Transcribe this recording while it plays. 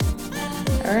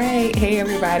All right. Hey,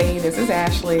 everybody. This is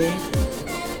Ashley.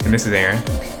 And this is Aaron.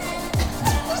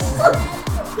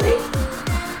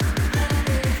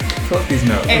 Pull up these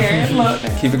notes. Aaron, look.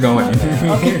 Keep it going.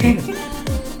 Okay.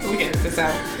 We get this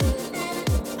out.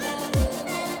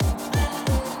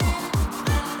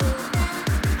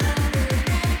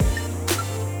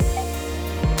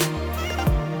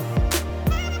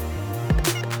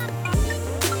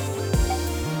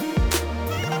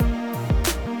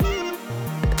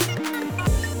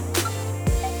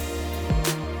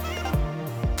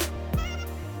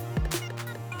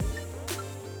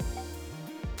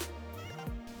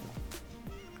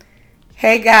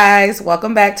 Hey guys,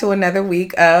 welcome back to another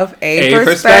week of A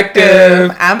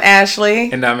Perspective. I'm Ashley.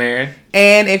 And I'm Aaron.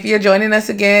 And if you're joining us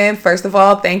again, first of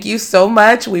all, thank you so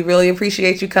much. We really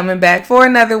appreciate you coming back for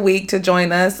another week to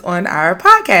join us on our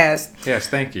podcast. Yes,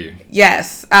 thank you.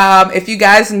 Yes. If you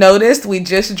guys noticed, we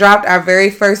just dropped our very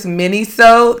first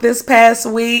mini-sode this past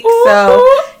week. Ooh. So,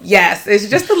 yes, it's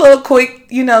just a little quick,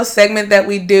 segment that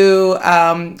we do.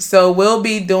 So we'll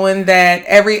be doing that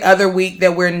every other week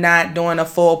that we're not doing a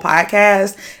full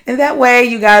podcast. And that way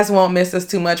you guys won't miss us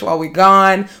too much while we're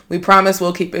gone. We promise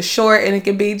we'll keep it short and it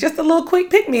can be just a little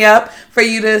quick pick-me-up for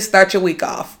you to start your week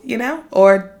off,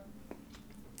 or...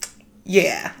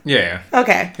 Yeah. Yeah.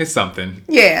 Okay. It's something.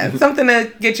 Yeah, something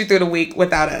to get you through the week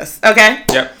without us. Okay?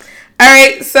 Yep. All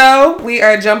right, so we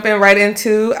are jumping right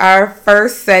into our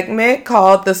first segment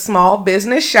called the Small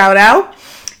Business Shout Out.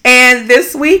 And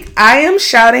this week, I am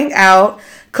shouting out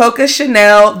Coco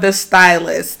Chanel, the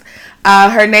stylist.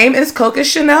 Her name is Coco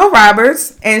Chanel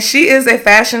Roberts, and she is a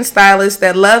fashion stylist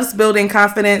that loves building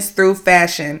confidence through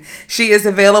fashion. She is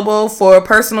available for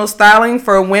personal styling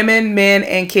for women, men,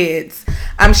 and kids.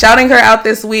 I'm shouting her out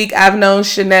this week. I've known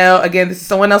Chanel. Again, this is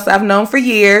someone else I've known for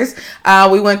years.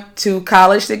 We went to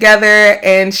college together,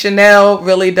 and Chanel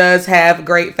really does have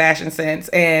great fashion sense.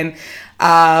 And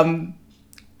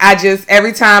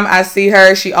every time I see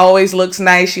her, she always looks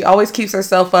nice. She always keeps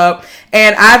herself up.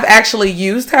 And I've actually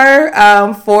used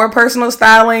her for personal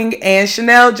styling. And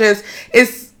Chanel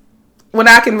is when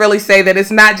I can really say that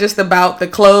it's not just about the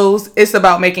clothes, it's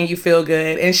about making you feel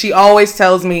good. And she always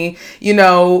tells me,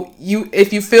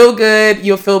 if you feel good,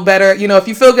 you'll feel better. If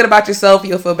you feel good about yourself,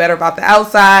 you'll feel better about the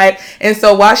outside. And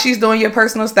so while she's doing your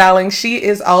personal styling, she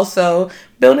is also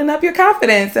building up your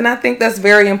confidence. And I think that's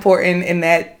very important in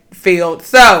that field.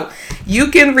 So you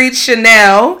can reach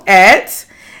Chanel at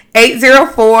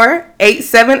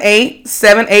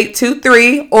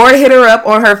 804-878-7823 or hit her up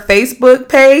on her Facebook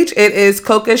page. It is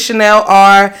Coco Chanel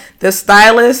R, the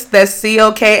stylist. That's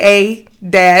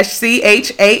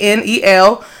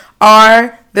COKA-CHANEL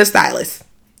R, the stylist.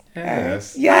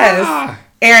 Yes. Yes. Ah.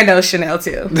 Aaron knows Chanel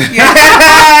too.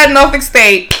 Yeah. Norfolk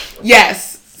State.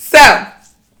 Yes. So,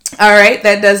 all right,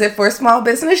 that does it for small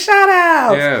business shout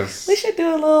out. Yes. We should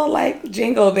do a little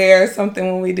jingle there or something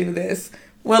when we do this.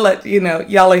 We'll let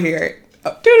y'all will hear it.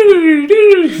 Something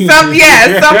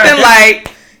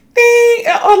like ding,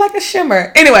 or like a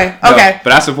shimmer. Anyway, okay. No,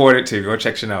 but I support it too. Go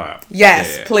check Chanel out.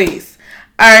 Yes, yeah. Please.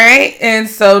 All right, and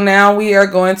so now we are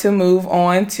going to move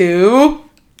on to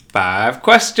 5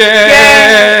 questions.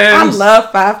 Yay! I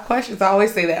love 5 questions. I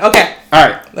always say that. Okay. All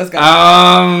right. Let's go.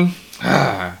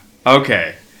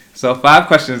 Okay. So 5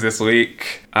 questions this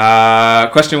week.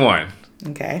 Question 1.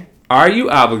 Okay. Are you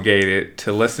obligated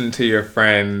to listen to your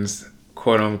friends'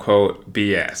 quote-unquote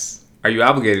BS? Are you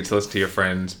obligated to listen to your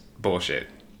friends' bullshit?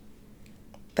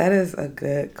 That is a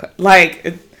good...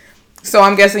 so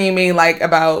I'm guessing you mean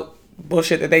about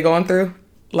bullshit that they going through?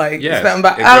 Yes. Something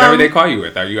about... It's whatever they call you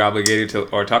with. Are you obligated to...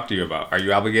 or talk to you about? Are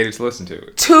you obligated to listen to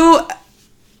it?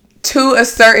 To a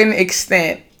certain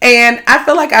extent. And I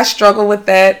feel like I struggle with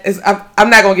that.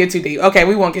 I'm not going to get too deep. Okay,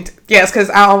 we won't get to... Yes,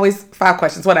 because I always... 5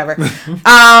 questions, whatever.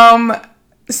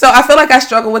 So I feel like I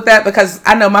struggle with that because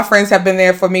I know my friends have been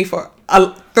there for me through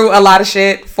a lot of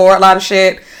shit, for a lot of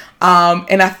shit.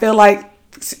 And I feel like,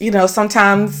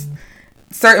 sometimes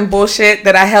certain bullshit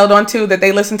that I held on to that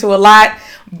they listen to a lot.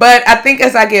 But I think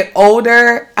as I get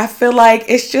older, I feel like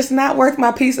it's just not worth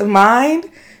my peace of mind.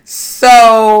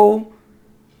 So...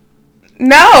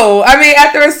 No,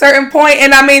 after a certain point,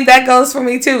 and that goes for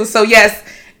me too. So yes,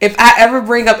 if I ever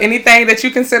bring up anything that you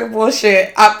consider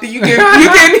bullshit, you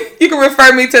can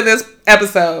refer me to this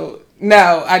episode.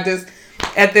 No, at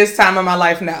this time of my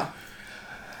life, no.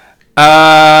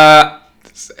 I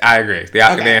agree. The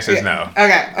answer is no.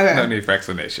 Okay. No need for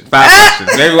explanation. 5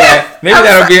 questions. Maybe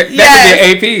that'll be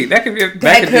that could be an AP.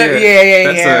 That could be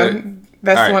yeah.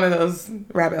 That's right. One of those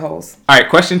rabbit holes. All right,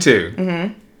 question 2.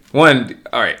 Mm-hmm.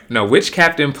 Which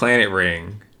Captain Planet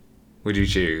ring would you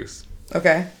choose?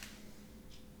 Okay.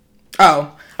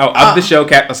 Oh, Of the show,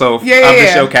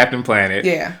 the show Captain Planet.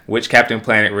 Yeah. Which Captain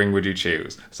Planet ring would you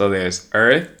choose? So there's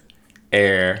Earth,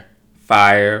 Air,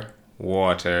 Fire,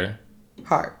 Water,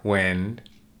 Heart, Wind.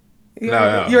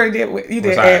 No. You already did. You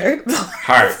did Air.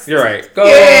 Heart. You're right. Go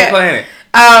Planet.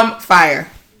 Fire.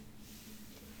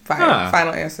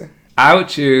 Final answer. I would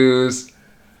choose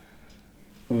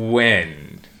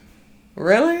Wind.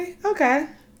 Really? Okay.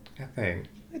 I think.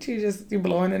 But you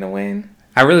blowing in the wind?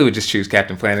 I really would just choose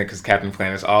Captain Planet because Captain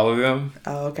Planet's all of them.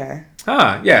 Oh, okay.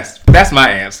 Yes. That's my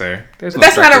answer. That's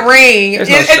not a ring.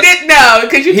 No,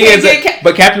 because you can't get...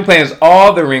 But Captain Planet's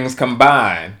all the rings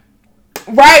combined.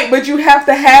 Right, but you have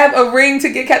to have a ring to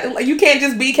get Captain... You can't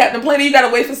just be Captain Planet. You got to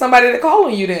wait for somebody to call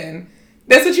on you then.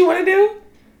 That's what you want to do?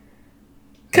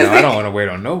 No, I don't want to wait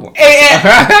on no one. Boom.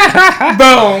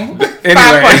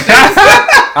 Anyway.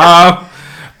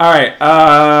 All right.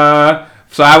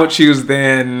 So I would choose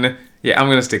then... Yeah, I'm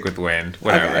going to stick with Wind.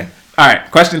 Whatever. Okay. All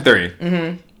right. Question 3.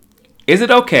 Mm-hmm. Is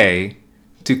it okay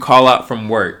to call out from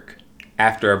work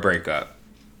after a breakup?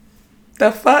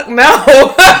 The fuck? No.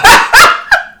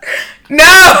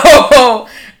 No.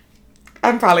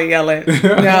 I'm probably yelling.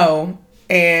 No.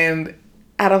 And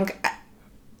I don't...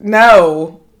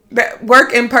 No. That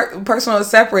work and personal is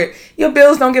separate. Your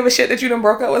bills don't give a shit that you done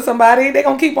broke up with somebody. They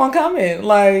gonna keep on coming.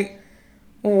 Like,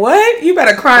 what? You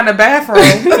better cry in the bathroom.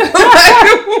 Like,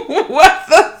 what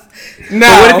the? No.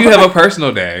 But what if you have a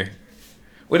personal day?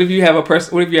 What if you have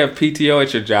What if you have PTO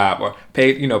at your job or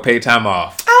paid time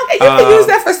off? Okay, you can use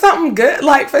that for something good,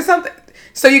 like for something.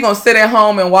 So you're gonna sit at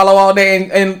home and wallow all day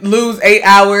and lose 8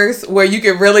 hours where you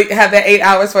could really have that 8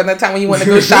 hours for another time when you want to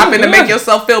go shopping to make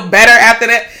yourself feel better after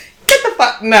that. Get the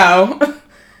fuck... No.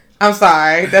 I'm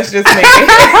sorry. That's just me.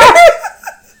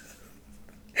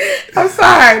 I'm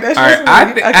sorry. That's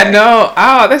just me. I know.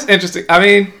 Oh, that's interesting. I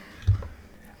mean,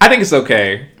 I think it's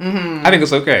okay. Mm-hmm. I think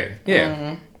it's okay. Yeah.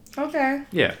 Mm-hmm. Okay.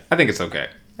 Yeah, I think it's okay.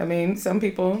 I mean, some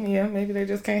people, maybe they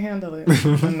just can't handle it.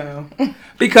 No.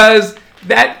 Because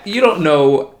you don't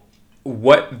know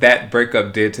what that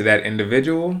breakup did to that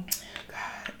individual.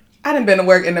 I done been to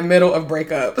work in the middle of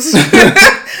breakups.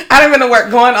 I done been to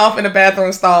work going off in the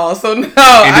bathroom stall. So no.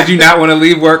 And did you not want to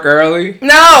leave work early?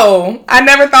 No, I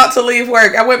never thought to leave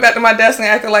work. I went back to my desk and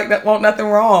acted like that won't nothing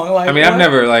wrong. Like, I mean, what? I've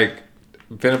never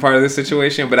been a part of this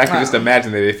situation, but I can just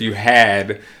imagine that if you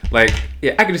had I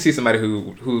could just see somebody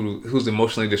who's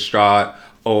emotionally distraught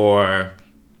or.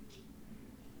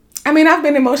 I mean, I've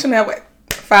been emotional at work.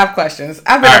 5 questions.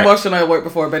 I've been emotional at work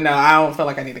before, but no, I don't feel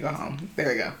like I need to go home. There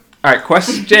we go. All right,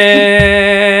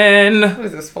 question. What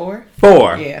is this, 4?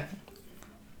 4. Yeah.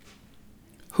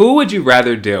 Who would you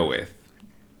rather deal with?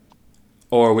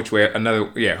 Or who would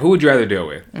you rather deal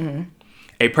with? Mm-hmm.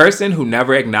 A person who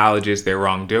never acknowledges their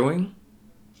wrongdoing?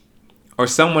 Or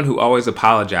someone who always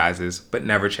apologizes but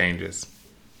never changes?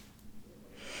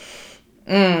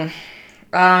 Wait,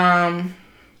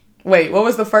 what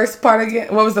was the first part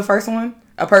again? What was the first one?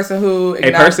 A person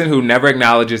who never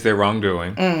acknowledges their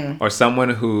wrongdoing, or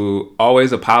someone who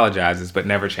always apologizes but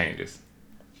never changes.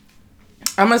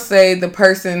 I'm gonna say the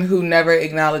person who never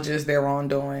acknowledges their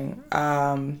wrongdoing.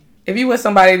 If you with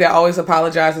somebody that always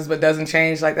apologizes but doesn't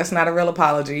change, that's not a real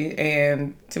apology.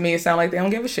 And to me, it sounds like they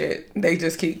don't give a shit. They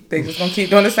just gonna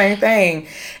keep doing the same thing.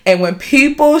 And when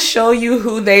people show you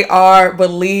who they are,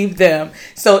 believe them.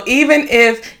 So even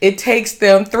if it takes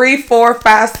them 3, 4,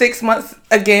 5, 6 months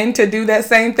again to do that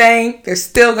same thing, they're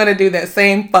still gonna do that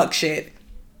same fuck shit.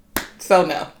 So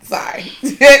no, sorry.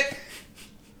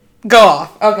 Go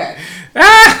off. Okay.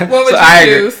 What would you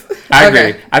choose? I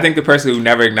agree. I think the person who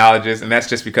never acknowledges, and that's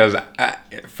just because,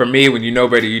 for me, when you know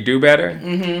better, you do better.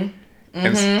 Mm-hmm.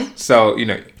 And so,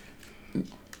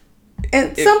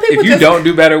 and some people if you don't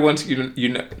do better once you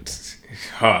know,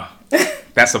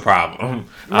 that's a problem.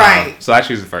 Right. So I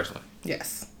choose the first one.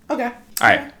 Yes. Okay. All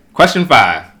right. Question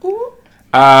 5. Ooh.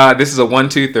 This is a 1,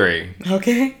 2, 3.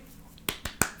 Okay.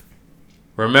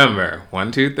 Remember,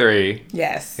 1, 2, 3.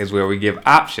 Yes. Is where we give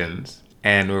options,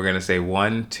 and we're gonna say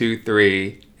 1, 2,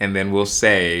 3, and then we'll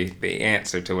say the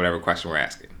answer to whatever question we're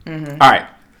asking. Mm-hmm. All right.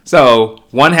 So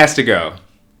 1 has to go.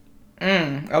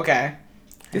 Okay.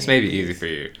 This may be easy for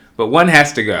you, but 1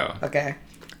 has to go. Okay.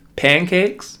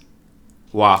 Pancakes,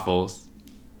 waffles,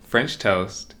 French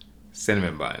toast,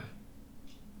 cinnamon bun.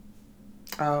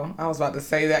 Oh, I was about to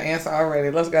say that answer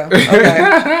already. Let's go.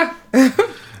 Okay.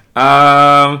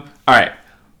 All right.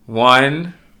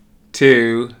 1,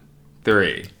 2,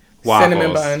 3. Waffles.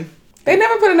 Cinnamon bun. They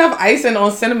never put enough icing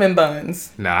on cinnamon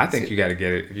buns. No, I think you got to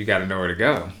get it. You got to know where to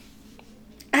go.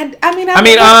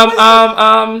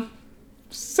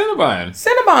 Cinnabon.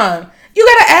 Cinnabon. You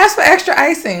gotta ask for extra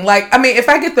icing. If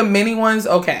I get the mini ones,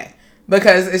 okay.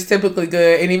 because it's typically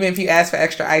good. And even if you ask for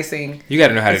extra icing, you got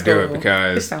to know how to do it cool.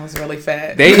 because it sounds really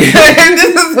fat. They this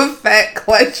is a fat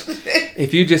question.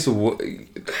 If you just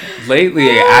lately,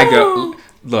 I go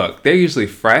look. They're usually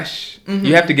fresh. Mm-hmm.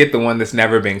 You have to get the one that's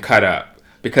never been cut up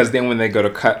because then when they go to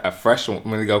cut a fresh one,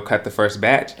 when they go cut the first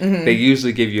batch, they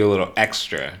usually give you a little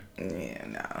extra. Yeah,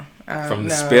 no. From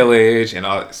the spillage and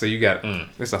all, so you got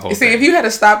it's a whole. See, thing. if you had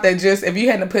to stop that, if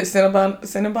you hadn't put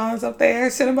Cinnabons up there,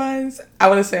 Cinnabons, I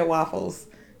would have said waffles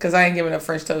because I ain't giving up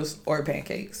French toast or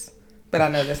pancakes. But I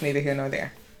know that's neither here nor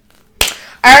there.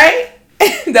 All right,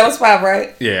 that was 5,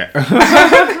 right? Yeah.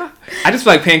 I just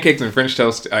feel like pancakes and French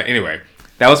toast. Anyway,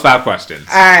 that was 5 questions.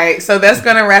 All right, so that's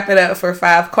gonna wrap it up for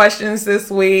 5 questions this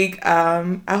week.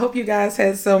 I hope you guys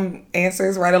had some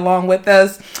answers right along with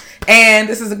us. And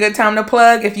this is a good time to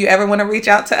plug if you ever want to reach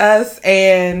out to us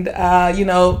and,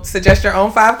 suggest your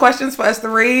own 5 questions for us to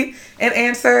read and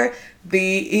answer.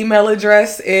 The email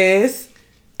address is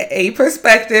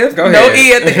aperspective, no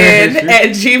E at the end,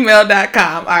 at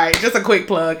gmail.com. All right, just a quick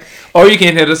plug. Or you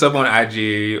can hit us up on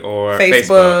IG or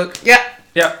Facebook. Yep.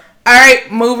 All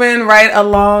right, moving right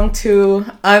along to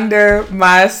Under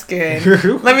My Skin.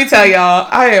 Let me tell y'all,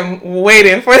 I am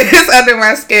waiting for this Under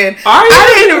My Skin.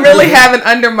 I didn't really have an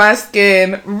Under My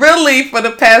Skin really for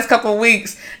the past couple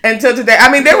weeks until today.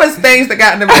 I mean, there was things that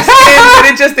got under my skin, but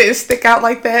it just didn't stick out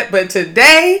like that. But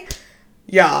today,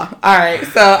 y'all. All right,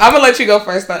 so I'm going to let you go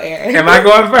first though, Aaron. Am I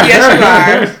going first? Yes, you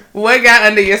are. What got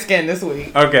under your skin this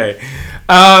week? Okay.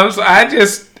 So I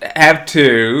just have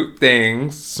 2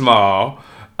 things, small.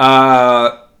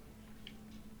 Because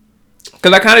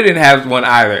I kind of didn't have one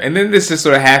either. And then this just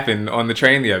sort of happened on the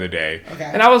train the other day.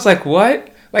 Okay. And I was like, what?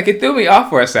 Like, it threw me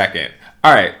off for a second.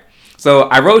 All right. So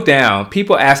I wrote down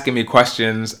people asking me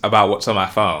questions about what's on my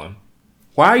phone.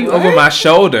 Why are you over my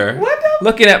shoulder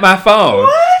looking at my phone?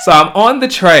 What? So I'm on the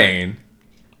train,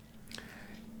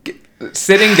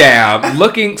 sitting down,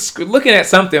 looking at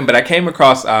something, but I came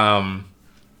across a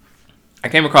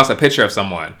picture of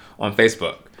someone on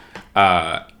Facebook.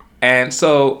 And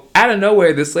so out of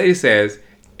nowhere, this lady says,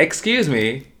 "Excuse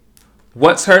me,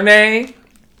 what's her name?"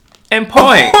 And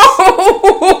points.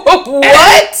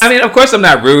 What? I mean, of course I'm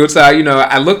not rude. So,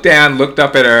 I looked down, looked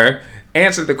up at her,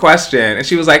 answered the question. And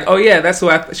she was like, "Oh yeah, that's who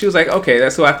she was like, "Okay,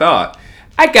 that's who I thought."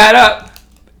 I got up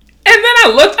and then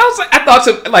I looked, I was like, I thought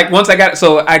to once I got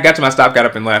to my stop, got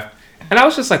up and left. And I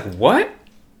was just like, what?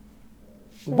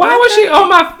 Why was she on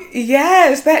my...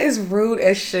 Yes, that is rude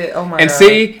as shit. Oh my God. And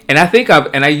see, and I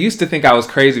used to think I was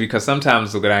crazy because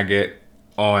sometimes when I get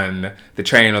on the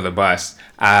train or the bus,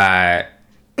 I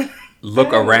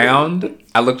look around.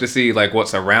 I look to see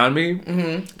what's around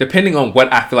me, depending on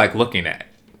what I feel like looking at.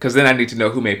 Because then I need to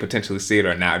know who may potentially see it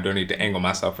or not. I don't need to angle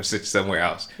myself or sit somewhere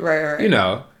else. Right.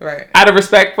 Right. Out of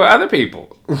respect for other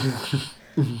people.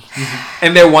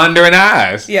 And their wandering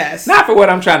eyes. Yes. Not for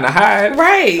what I'm trying to hide.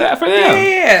 Right. For them.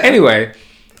 Yeah. Anyway.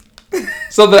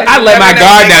 So I let my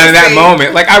guard down in that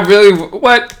moment.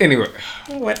 Anyway.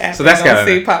 What happened? So that's got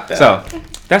to popped up. So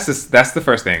that's the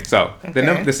first thing. So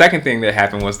the second thing that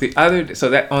happened was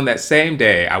on that same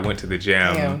day I went to the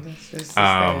gym.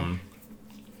 Damn,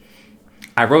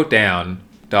 I wrote down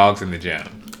dogs in the gym.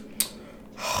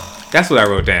 That's what I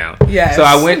wrote down. Yes. So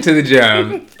I went to the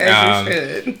gym. As you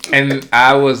should. And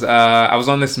I was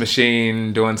on this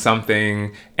machine doing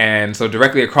something, and so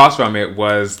directly across from it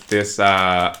was this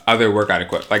other workout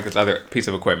equipment, this other piece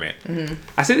of equipment. Mm-hmm.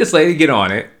 I see this lady get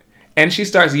on it, and she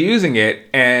starts using it,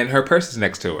 and her purse is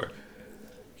next to her.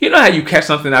 You know how you catch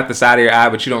something out the side of your eye,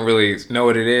 but you don't really know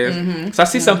what it is? Mm-hmm. So I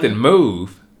see something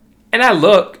move, and I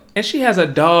look, and she has a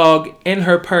dog in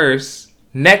her purse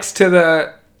next to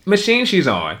the machine she's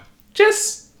on.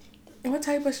 Just... What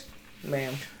type of...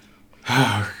 Ma'am.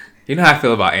 You know how I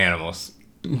feel about animals.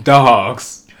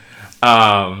 Dogs.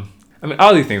 I mean,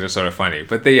 all these things are sort of funny,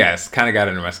 but they, yes, kind of got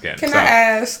under my skin. Can I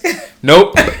ask?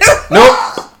 Nope.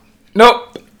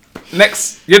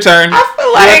 Next, your turn. I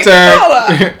feel like... Your turn. Hold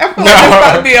on. I feel like it's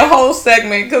about to be a whole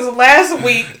segment, because last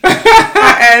week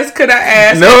I asked, could I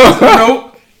ask? No. Nope.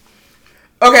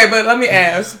 Okay, but let me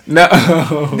ask. No.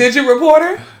 Did you report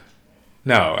her?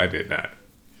 No, I did not.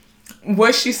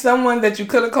 Was she someone that you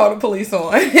could have called the police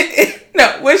on?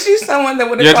 No. Was she someone that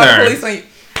would have called the police on you?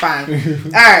 Fine.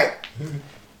 All right.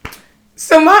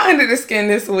 So my under the skin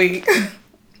this week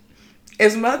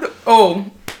is mother... Oh,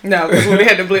 no. Because we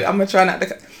had to bleep. I'm going to try not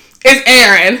to... It's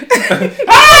Aaron.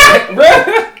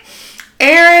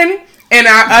 Aaron and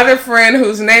our other friend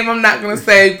whose name I'm not going to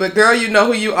say, but girl, you know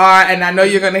who you are, and I know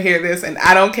you're going to hear this, and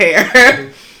I don't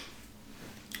care.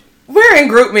 We're in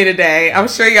GroupMe today. I'm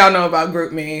sure y'all know about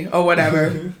GroupMe or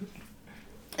whatever.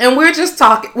 And we're just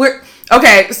talking.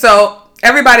 Okay, so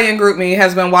everybody in GroupMe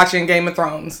has been watching Game of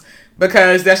Thrones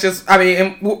because that's just, I mean,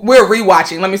 and we're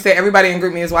rewatching. Let me say, everybody in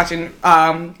GroupMe is watching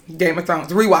Game of Thrones,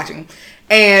 rewatching.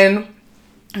 And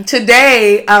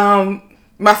today,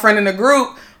 my friend in the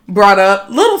group brought up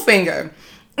Littlefinger.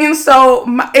 And so,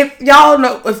 if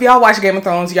y'all watch Game of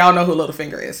Thrones, y'all know who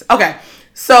Littlefinger is. Okay,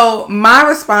 so my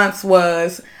response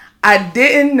was, I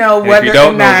didn't know whether or not... If you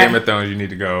don't know Game of Thrones, you need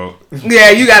to go...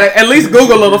 Yeah, you gotta at least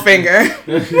Google Littlefinger.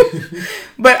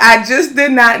 But I just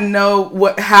did not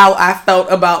know how I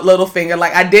felt about Littlefinger.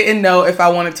 Like, I didn't know if I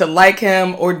wanted to like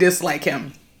him or dislike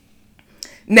him.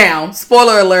 Now,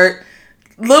 spoiler alert,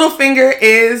 Littlefinger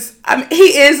is...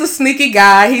 he is a sneaky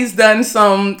guy. He's done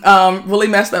some really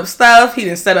messed up stuff. He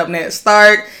didn't set up Ned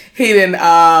Stark. He didn't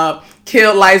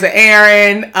kill Lysa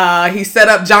Arryn. He set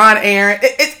up Jon Arryn.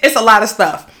 It's a lot of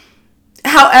stuff.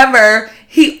 However,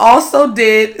 he also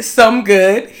did some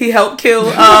good. He helped kill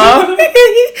Joffrey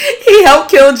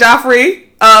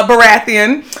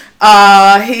Baratheon.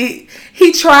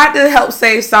 He tried to help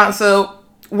save Sansa.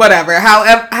 Whatever.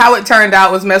 How it turned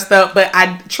out was messed up, but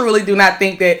I truly do not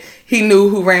think that he knew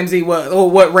who Ramsay was or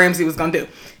what Ramsay was gonna do.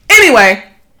 Anyway,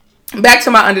 back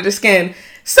to my under the skin.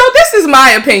 So this is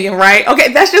my opinion, right?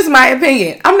 Okay, that's just my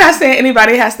opinion. I'm not saying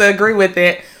anybody has to agree with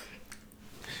it.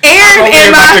 Aaron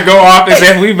and my to go off and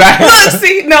then we back. Look,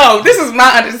 see, no, this is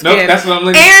my under the skin. Nope, that's what I'm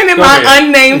looking. Aaron and my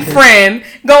unnamed friend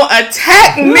gonna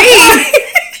attack me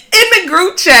in the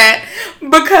group chat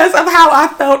because of how I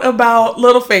felt about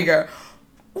Littlefinger.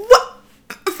 What?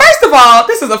 First of all,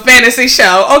 this is a fantasy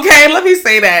show. Okay, let me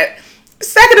say that.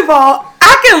 Second of all,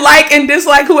 I can like and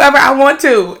dislike whoever I want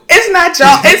to. It's not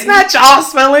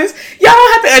y'all's feelings. Y'all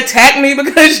don't have to attack me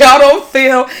because y'all don't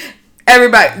feel.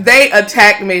 Everybody, they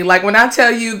attacked me. Like, when I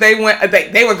tell you they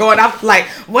were going off like,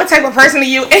 what type of person are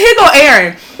you? And here go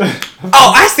Aaron.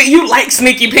 Oh, I see you like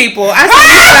sneaky people. I see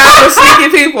you side with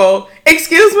sneaky people.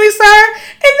 Excuse me, sir?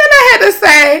 And then I had to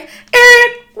say,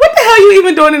 Aaron, what the hell are you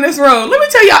even doing in this room? Let me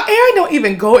tell y'all, Aaron don't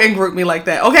even go and group me like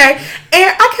that, okay?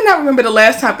 Aaron, I cannot remember the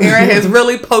last time Aaron has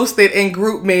really posted and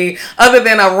grouped me other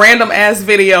than a random ass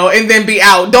video and then be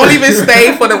out. Don't even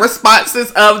stay for the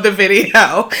responses of the video.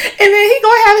 And then he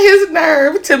gonna have his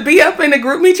nerve to be up in the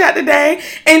group me chat today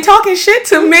and talking shit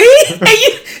to me.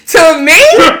 To me?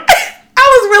 I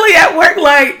was really at work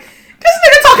like, this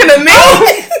nigga talking to me?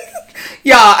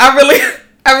 Y'all, I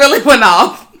really went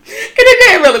off. And it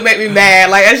didn't really make me mad.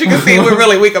 Like, as you can see, we're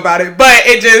really weak about it. But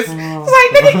it just, it's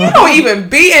like, nigga, you don't even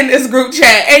be in this group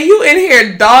chat. And you in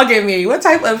here dogging me. What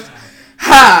type of,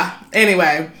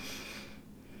 Anyway.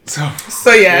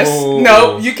 So yes.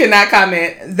 Nope, you cannot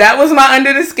comment. That was my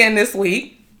under the skin this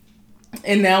week.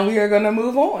 And now we are going to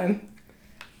move on.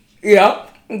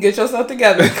 Yep. Get yourself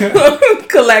together.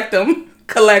 Collect them.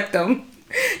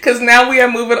 Because now we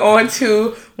are moving on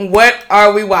to what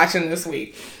are we watching this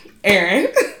week? Aaron.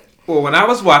 Well, when I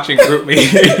was watching GroupMe,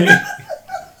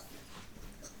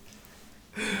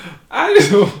 I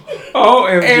just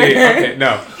OMG. Okay,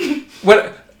 no.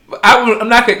 What I'm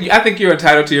not gonna. I think you're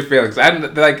entitled to your feelings.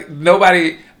 I'm like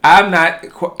nobody. I'm not.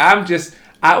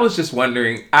 I was just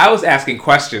wondering. I was asking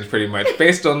questions pretty much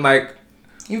based on like.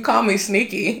 You call me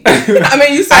sneaky. I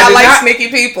mean, you said I like sneaky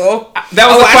people. That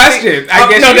was a question. I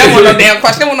guess no, that wasn't no damn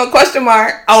question. That wasn't no question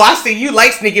mark. Oh, I see. You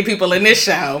like sneaky people in this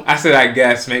show. I said, I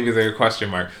guess maybe there's a question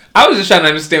mark. I was just trying to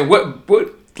understand what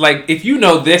like if you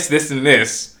know this, and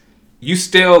this, you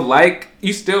still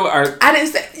are. I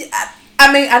didn't say.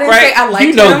 I didn't say I like.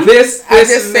 You know them. this. I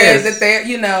just said that they're.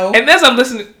 And as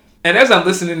I'm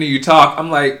listening to you talk, I'm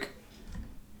like,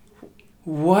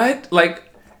 what? Like,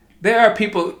 there are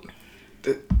people.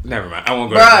 Never mind. I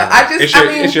won't go. Bruh,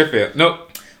 it's your field.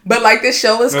 Nope. But like this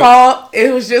show is called,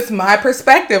 it was just my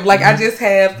perspective. Like I've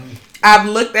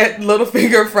looked at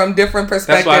Littlefinger from different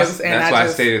perspectives. That's why I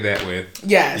stated that with.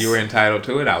 Yes. You were entitled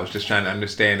to it. I was just trying to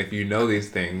understand if you know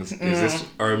these things. Is this,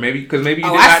 or maybe, because maybe you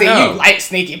did not know. I see you like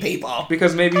sneaky people.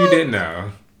 Because maybe you didn't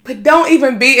know. But don't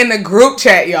even be in the group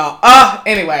chat, y'all.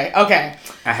 Anyway, okay.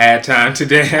 I had time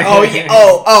today. Oh, yeah.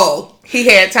 Oh, he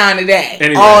had time today.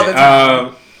 Anyway, all the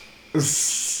time.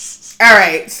 All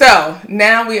right, so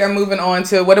now we are moving on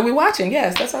to what are we watching?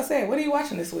 Yes, that's what I said. What are you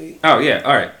watching this week? Oh, yeah.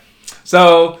 All right.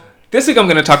 So this week I'm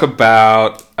going to talk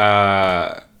about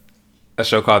a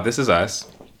show called This Is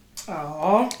Us.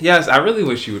 Oh. Yes, I really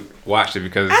wish you would watch it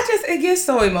because... it gets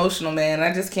so emotional, man.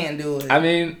 I just can't do it. I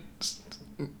mean,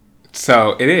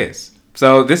 so it is.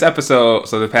 So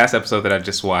the past episode that I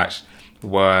just watched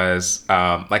was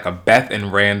like a Beth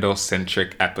and Randall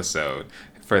centric episode.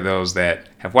 For those that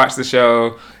have watched the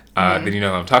show, Then you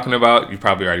know what I'm talking about. You've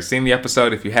probably already seen the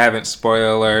episode. If you haven't, spoiler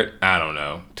alert, I don't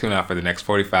know. Tune out for the next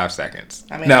 45 seconds.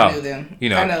 I mean, I knew them. You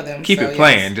know, I know them. Keep so it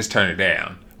playing, yes. just turn it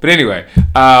down. But anyway,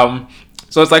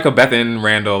 so it's like a Beth and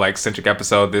Randall like centric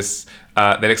episode. This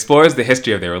that explores the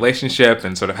history of their relationship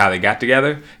and sort of how they got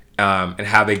together. And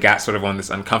how they got sort of on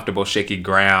this uncomfortable, shaky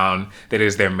ground that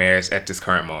is their marriage at this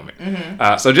current moment.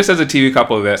 So just as a TV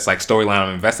couple that's like storyline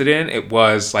I'm invested in, it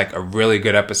was like a really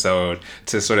good episode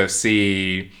to sort of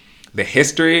see the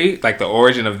history, like the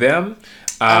origin of them.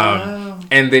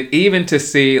 And that even to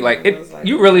see, like,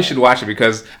 you really should watch it,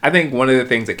 because I think one of the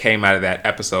things that came out of that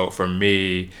episode for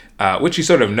me, which you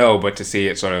sort of know, but to see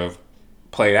it sort of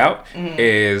played out,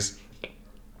 is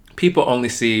people only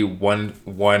see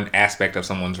one aspect of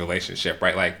someone's relationship,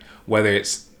 right? Like whether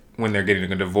it's when they're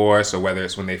getting a divorce, or whether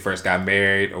it's when they first got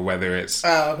married, or whether it's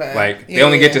like they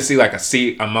only get to see like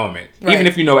a moment. Right. Even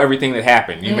if you know everything that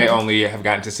happened, you may only have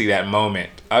gotten to see that moment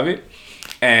of it,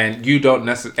 and you don't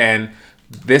necessarily. And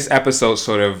this episode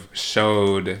sort of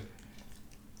showed,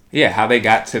 how they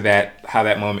got to that, how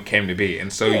that moment came to be,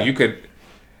 and so you could.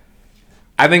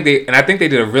 I think they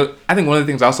did a real. I think one of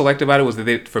the things I also liked about it was that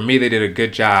they did a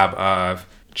good job of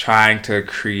trying to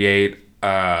create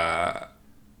an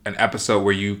episode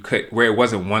where it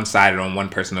wasn't one sided on one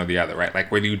person or the other, right?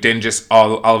 Like where you didn't just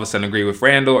all of a sudden agree with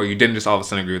Randall, or you didn't just all of a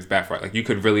sudden agree with Beth. Like you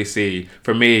could really see,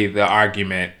 for me, the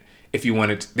argument. If you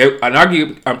wanted to, an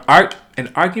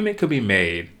argument could be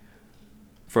made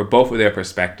for both of their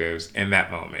perspectives in that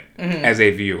moment as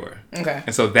a viewer. Okay.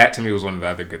 And so that to me was one of the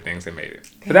other good things that made it.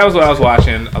 But that was what I was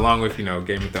watching, along with, Game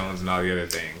of Thrones and all the other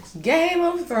things. Game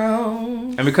of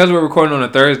Thrones. And because we're recording on a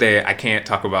Thursday, I can't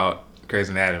talk about Grey's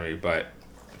Anatomy, but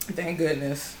thank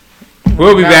goodness.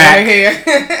 We'll be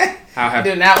back. I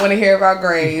do not want to hear about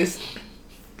Grey's.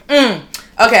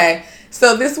 Okay.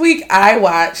 So this week I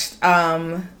watched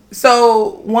Rob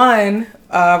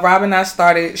and I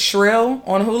started Shrill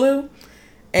on Hulu.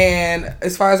 And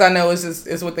as far as I know,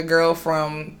 it's with the girl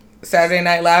from Saturday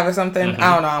Night Live or something.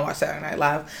 I don't know. I watch Saturday Night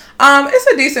Live. It's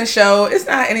a decent show. It's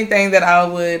not anything that I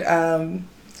would. I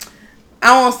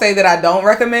won't say that I don't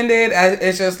recommend it.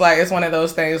 It's just like it's one of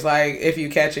those things. Like if you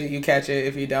catch it, you catch it.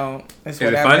 If you don't, it's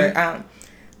whatever. Is it funny?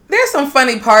 There's some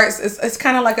funny parts. It's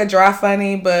kind of like a dry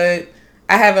funny, but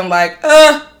I haven't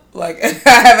I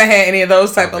haven't had any of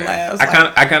those type of laughs.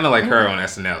 I kind of like her on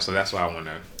SNL, so that's why I want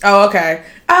to. Oh, okay.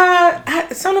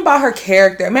 Something about her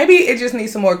character. Maybe it just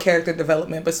needs some more character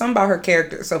development, but something about her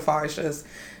character so far it's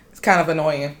kind of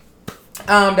annoying.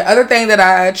 The other thing that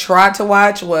I tried to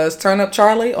watch was Turn Up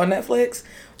Charlie on Netflix.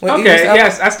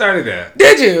 Yes, I started that.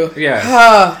 Did you?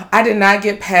 Yeah. I did not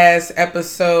get past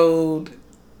episode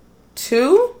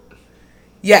 2.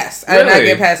 Yes, I did not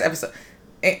get past episode.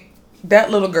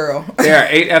 That little girl. There are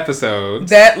 8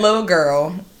 episodes. That little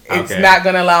girl. It's not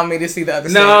going to allow me to see the other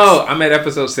 6. No, I'm at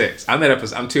episode 6.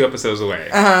 I'm 2 episodes away.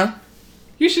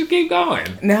 You should keep going.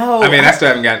 No. I mean, I still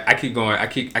haven't got. I keep going. I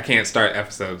can't start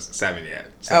episode 7 yet.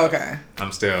 So okay.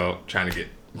 I'm still trying to get.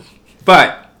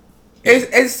 But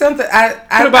it's something I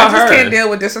just can't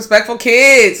deal with disrespectful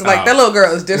kids. Like that little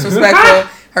girl is disrespectful.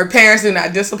 Her parents do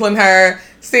not discipline her.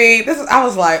 See, I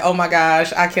was like, oh my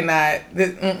gosh, I cannot.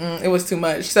 It was too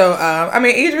much. So, I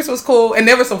mean, Idris was cool, and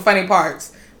there were some funny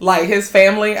parts. Like his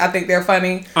family, I think they're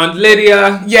funny. Aunt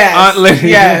Lydia. Yes. Aunt Lydia.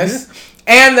 Yes.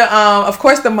 And of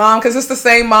course, the mom, because it's the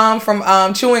same mom from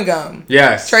Chewing Gum.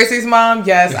 Yes. Tracy's mom.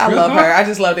 Yes, I love her. I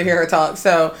just love to hear her talk.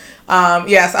 So,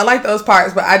 yes, I like those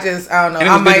parts, but I don't know. And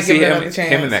I might give it another chance.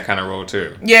 Him in that kind of role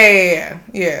too. Yeah.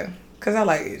 Because I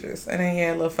like Idris, and then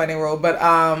a little funny role, but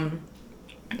no,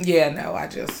 I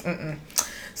just.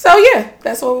 So yeah,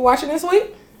 that's what we're watching this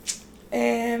week.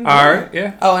 And all right,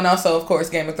 yeah. Oh, and also, of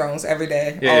course, Game of Thrones every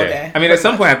day, all day. I mean, at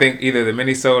some point, I think either the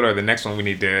mini-sode or the next one, we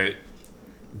need to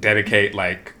dedicate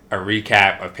like a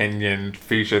recap, opinion,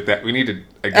 feature that we need to. Game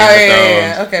of Thrones.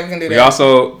 Yeah. Okay, we can do that. We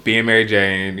also, Being Mary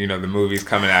Jane, the movie's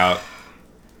coming out.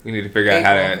 We need to figure out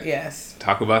how to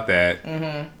talk about that.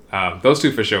 Those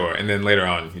 2 for sure, and then later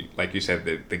on, like you said,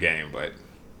 the game, but.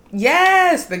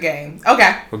 Yes, the game.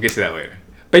 Okay. We'll get to that later.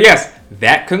 But yes,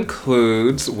 that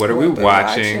concludes What Are We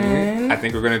Watching? I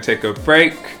think we're going to take a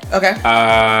break. Okay.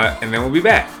 And then we'll be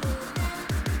back.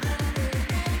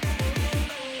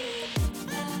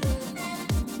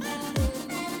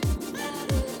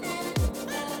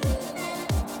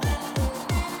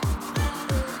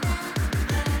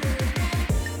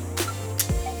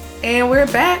 And we're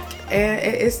back. And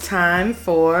it is time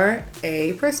for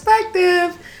a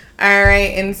perspective. All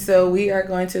right, and so we are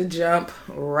going to jump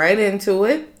right into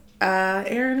it.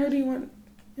 Aaron, who do you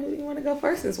want to go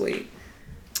first this week?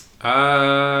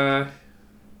 I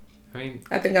I mean,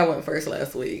 I think I went first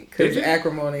last week because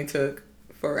acrimony took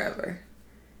forever,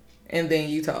 and then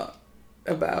you talked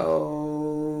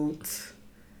about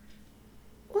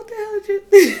what the hell did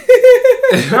you?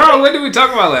 Girl, what did we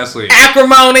talk about last week?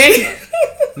 Acrimony.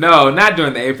 No, not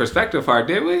during the A perspective part,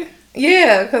 did we?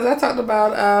 Yeah, because I talked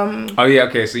about. Oh yeah,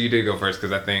 okay. So you did go first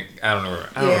because I don't know.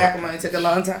 Acrimony took a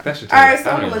long time. That should All right, so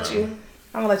I'm gonna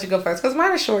let you go first because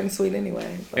mine is short and sweet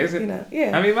anyway. But, is it?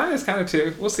 Yeah. I mean, mine is kind of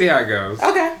too. We'll see how it goes.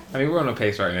 Okay. I mean, we're on a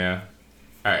pace right now.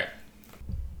 All right.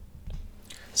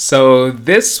 So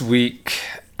this week,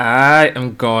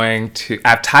 I've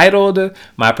titled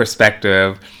my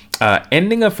perspective,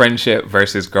 "Ending a Friendship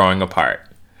versus Growing Apart."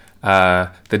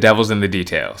 The devil's in the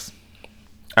details.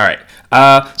 All right.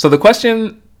 So the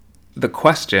questions.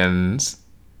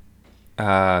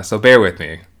 So bear with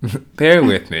me. Bear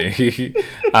with me.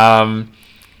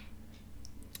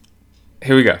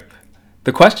 Here we go.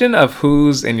 The question of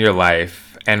who's in your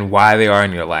life and why they are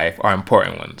in your life are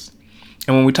important ones.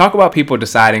 And when we talk about people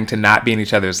deciding to not be in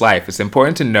each other's life, it's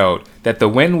important to note that the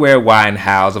when, where, why, and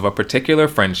hows of a particular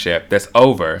friendship that's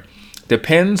over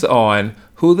depends on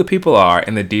who the people are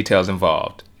and the details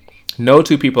involved. No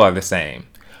two people are the same.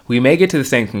 We may get to the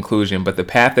same conclusion, but the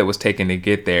path that was taken to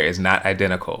get there is not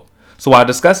identical. So while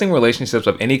discussing relationships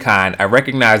of any kind, I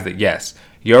recognize that yes,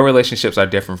 your relationships are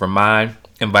different from mine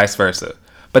and vice versa.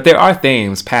 But there are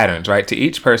themes, patterns, right, to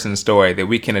each person's story that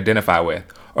we can identify with,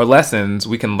 or lessons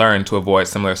we can learn to avoid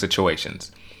similar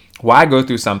situations. Why go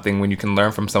through something when you can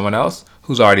learn from someone else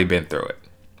who's already been through it?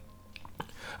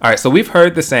 All right, so we've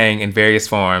heard the saying in various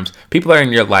forms, people are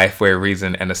in your life for a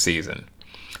reason and a season.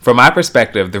 From my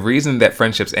perspective, the reason that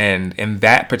friendships end in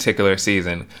that particular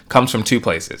season comes from two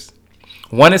places.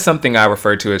 One is something I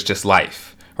refer to as just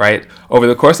life, right? Over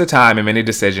the course of time and many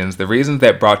decisions, the reasons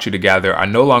that brought you together are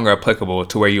no longer applicable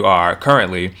to where you are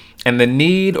currently, and the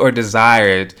need or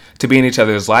desire to be in each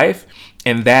other's life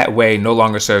in that way no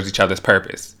longer serves each other's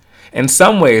purpose. In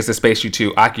some ways, the space you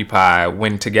two occupy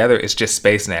when together is just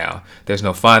space now. There's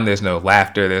no fun, there's no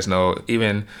laughter, there's no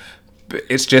even,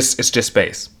 it's just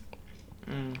space.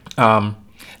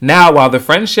 Now, while the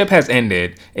friendship has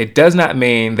ended, it does not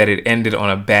mean that it ended on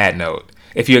a bad note.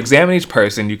 If you examine each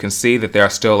person, you can see that there are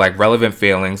still relevant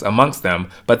feelings amongst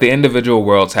them, but the individual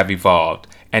worlds have evolved,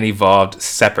 and evolved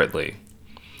separately.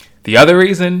 The other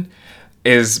reason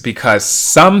is because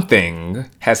something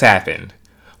has happened.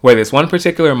 Whether it's one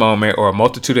particular moment or a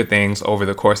multitude of things over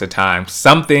the course of time,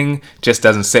 something just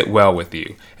doesn't sit well with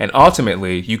you. And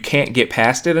ultimately, you can't get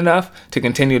past it enough to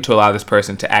continue to allow this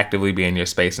person to actively be in your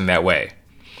space in that way.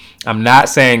 I'm not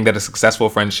saying that a successful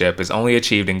friendship is only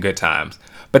achieved in good times,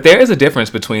 but there is a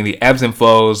difference between the ebbs and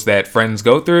flows that friends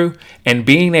go through and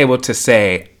being able to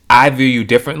say, I view you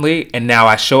differently and now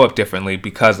I show up differently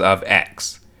because of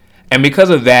X. And because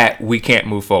of that, we can't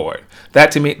move forward.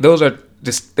 That to me, those are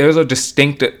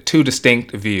two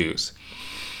distinct views.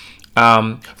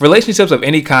 Relationships of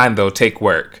any kind, though, take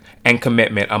work and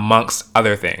commitment amongst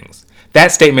other things.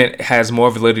 That statement has more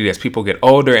validity as people get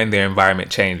older and their environment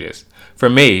changes. For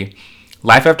me,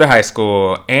 life after high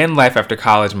school and life after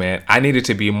college meant I needed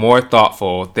to be more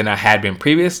thoughtful than I had been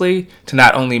previously to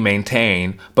not only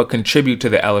maintain, but contribute to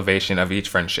the elevation of each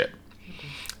friendship.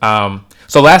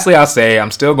 So lastly, I'll say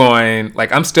I'm still doing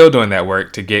that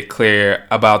work to get clear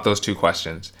about those two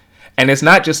questions. And it's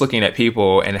not just looking at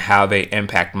people and how they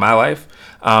impact my life,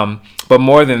 but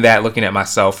more than that, looking at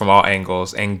myself from all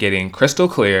angles and getting crystal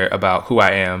clear about who I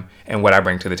am and what I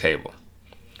bring to the table.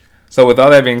 So with all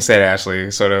that being said, Ashley,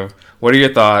 what are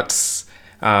your thoughts?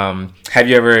 Have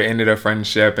you ever ended a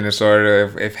friendship and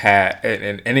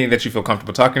and any that you feel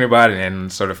comfortable talking about,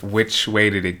 and sort of which way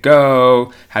did it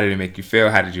go? How did it make you feel?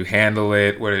 How did you handle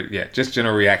it? Just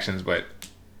general reactions, but.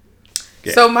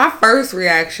 Yeah. So my first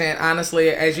reaction, honestly,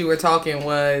 as you were talking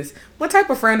was, what type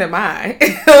of friend am I?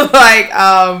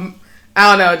 I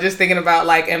don't know, just thinking about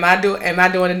am I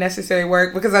doing the necessary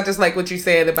work? Because I just like what you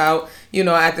said about,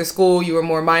 after school, you were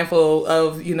more mindful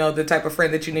of, the type of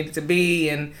friend that you needed to be.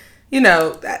 And,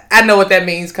 I know what that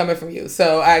means coming from you.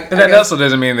 So that also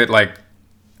doesn't mean that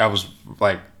I was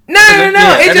No.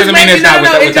 It just made me,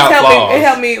 it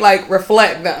helped me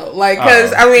reflect though.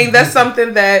 Cause that's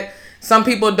something that some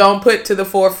people don't put to the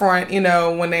forefront,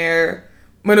 when they're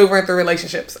maneuvering through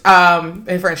relationships,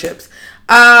 and friendships.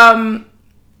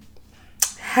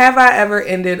 Have I ever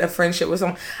ended a friendship with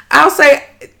someone? I'll say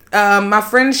my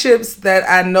friendships that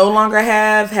I no longer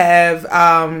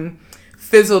have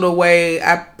fizzled away.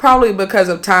 Probably because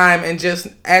of time and just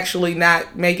actually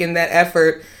not making that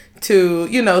effort to,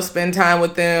 spend time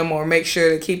with them or make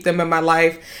sure to keep them in my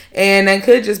life. And that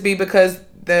could just be because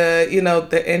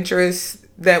the interest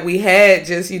that we had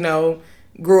just,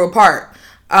 grew apart.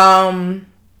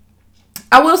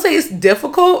 I will say it's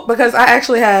difficult because I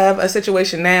actually have a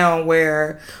situation now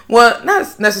where, well,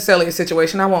 not necessarily a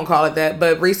situation, I won't call it that,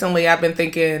 but recently I've been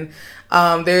thinking,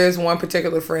 there's one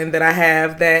particular friend that I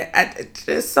have that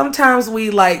just sometimes we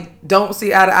like don't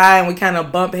see eye to eye and we kind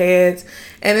of bump heads.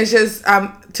 And it's just,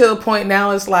 to the point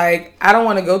now, it's like, I don't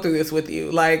want to go through this with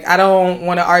you. Like, I don't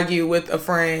want to argue with a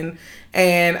friend,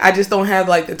 and I just don't have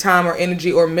like the time or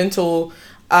energy or mental,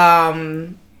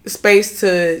 space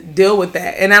to deal with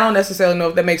that. And I don't necessarily know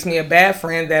if that makes me a bad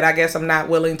friend, that I guess I'm not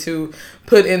willing to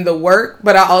put in the work.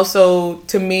 But I also,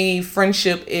 to me,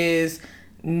 friendship is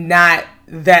not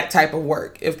that type of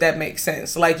work, if that makes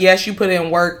sense. Like, yes, you put in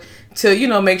work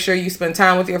to, make sure you spend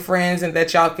time with your friends and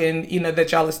that y'all can,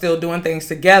 that y'all are still doing things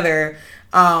together.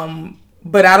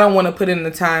 But I don't want to put in the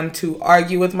time to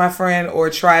argue with my friend or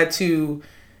try to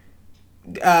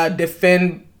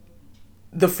defend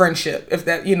the friendship, if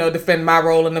that, defend my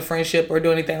role in the friendship or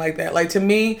do anything like that. Like, to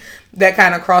me, that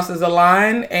kind of crosses a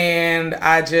line, and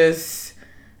I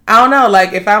don't know,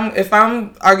 like, if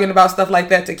I'm arguing about stuff like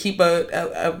that to keep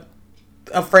a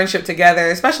friendship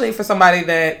together, especially for somebody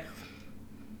that,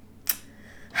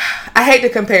 I hate to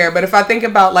compare, but if I think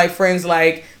about like friends,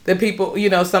 like the people,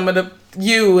 some of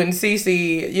you and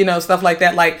Cece, stuff like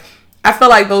that, like, I feel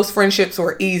like those friendships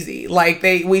were easy. Like,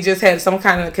 we just had some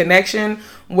kind of connection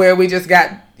where we just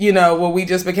got, where we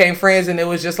just became friends, and it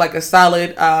was just like a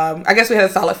solid, I guess we had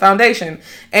a solid foundation.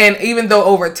 And even though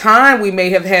over time we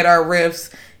may have had our rifts,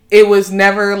 it was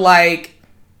never like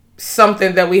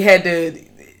something that we had to,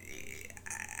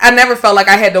 I never felt like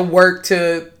I had to work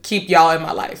to keep y'all in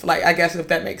my life. Like, I guess if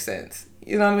that makes sense.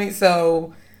 You know what I mean?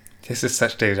 So. This is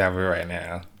such deja vu right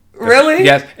now. Really?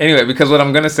 Yes. Anyway, because what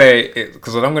I'm gonna say is,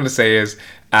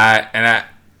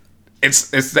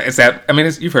 it's that, I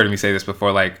mean, you've heard me say this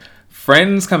before. Like,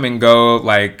 friends come and go,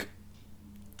 like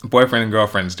boyfriend and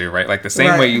girlfriends do, right? Like, the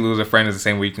same way you lose a friend is the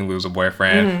same way you can lose a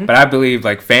boyfriend. Mm-hmm. But I believe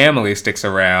like family sticks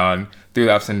around through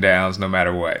the ups and downs, no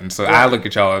matter what. And so I look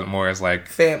at y'all more as like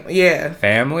family. Yeah.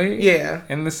 Family. Yeah.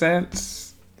 In the sense.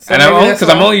 So, and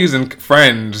I'm only using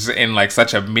friends in like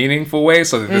such a meaningful way,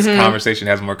 so that this conversation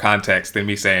has more context than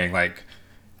me saying like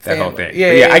that whole thing.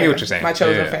 Yeah, I get what you're saying. My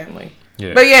chosen family.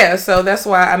 Yeah. But yeah, so that's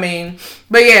why, I mean,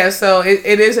 so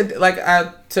it is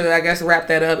to I guess wrap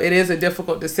that up, it is a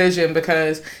difficult decision,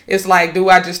 because it's like, do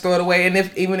I just throw it away?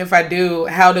 And even if I do,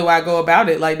 how do I go about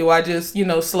it? Like, do I just,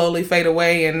 slowly fade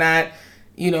away and not,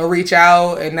 reach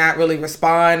out and not really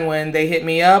respond when they hit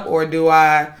me up? Or do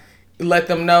I let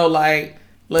them know, like,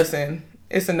 listen,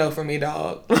 it's a no for me,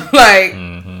 dog. Like,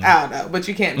 I don't know, but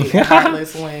you can't be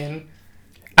heartless when.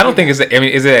 I don't think is it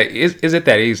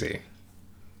that easy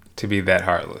to be that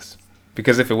heartless?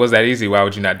 Because if it was that easy, why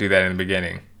would you not do that in the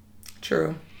beginning?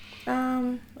 True.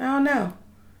 I don't know.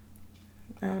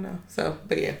 So,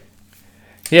 but yeah.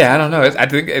 Yeah, I don't know. I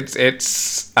think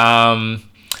it's.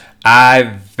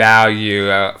 I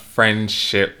value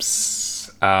friendships.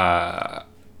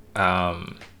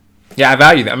 Yeah, I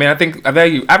value them. I mean,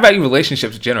 I value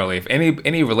relationships generally. If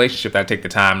any relationship that I take the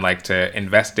time like to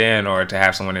invest in, or to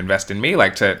have someone invest in me,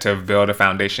 like to build a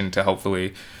foundation to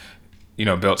hopefully,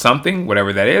 build something,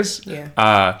 whatever that is.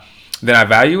 Yeah. Then I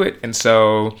value it, and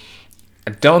so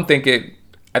I don't think it.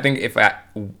 I think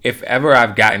if ever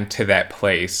I've gotten to that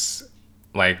place,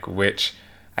 like, which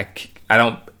I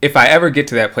don't. If I ever get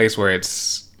to that place where it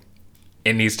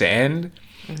needs to end,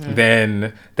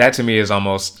 then that to me is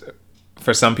almost.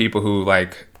 For some people who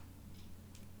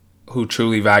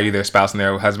truly value their spouse and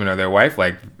their husband or their wife,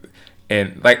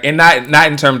 and not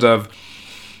in terms of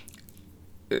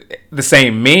the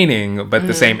same meaning, but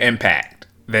the same impact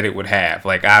that it would have.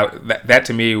 Like, that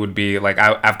to me would be like,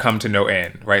 I've come to no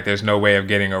end, right? There's no way of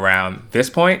getting around this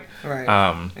point.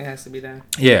 Right. It has to be done.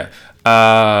 Yeah.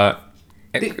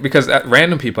 Because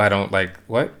random people, I don't like.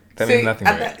 What? That means nothing.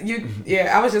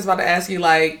 I was just about to ask you,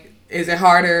 like, is it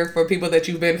harder for people that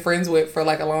you've been friends with for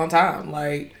like a long time?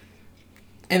 Like,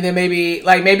 and then maybe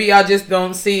y'all just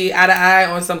don't see eye to eye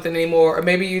on something anymore. Or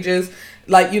maybe you just,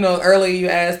 like, earlier you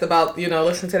asked about,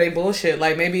 listen to their bullshit.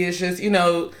 Like, maybe it's just,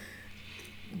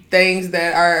 things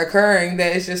that are occurring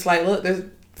that it's just like, look,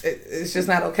 it's just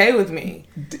not okay with me.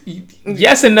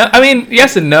 Yes and no. I mean,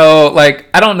 yes and no. Like,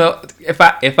 I don't know if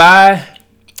I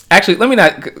actually, let me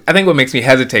not. I think what makes me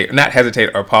not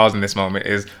hesitate or pause in this moment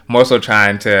is more so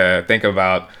trying to think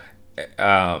about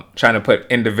trying to put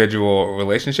individual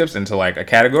relationships into like a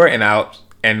category,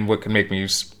 and what can make me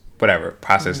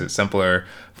process it simpler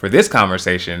for this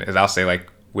conversation is I'll say, like,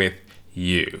 with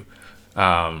you.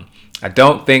 I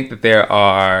don't think that there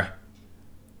are.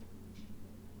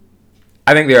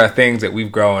 I think there are things that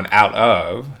we've grown out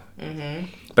of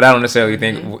but I don't necessarily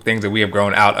think things that we have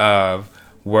grown out of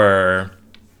were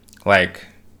like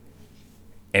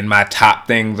in my top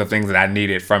things of things that I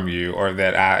needed from you, or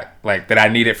that I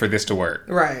needed for this to work.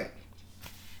 Right.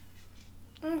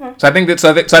 Okay. So I think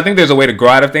there's a way to grow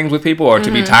out of things with people, or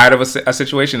to be tired of a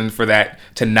situation, and for that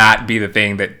to not be the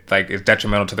thing that like is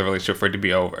detrimental to the relationship, for it to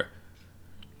be over.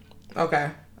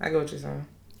 Okay, I get what you're saying.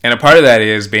 And a part of that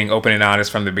is being open and honest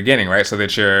from the beginning, right? So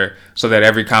that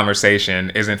every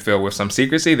conversation isn't filled with some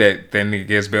secrecy that then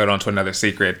gets built onto another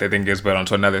secret, that then gets built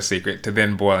onto another secret, to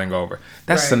then boiling over.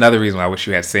 That's right. another reason why I wish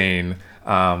you had seen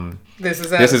This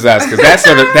Is Us, because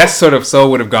that sort of so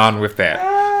would have gone with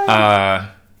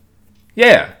that.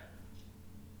 Yeah.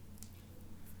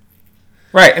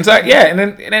 Right, and so and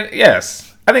then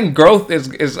yes, I think growth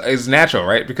is natural,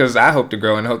 right? Because I hope to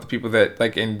grow, and I hope the people that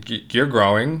like and you're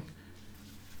growing.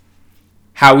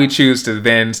 How we choose to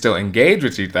then still engage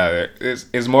with each other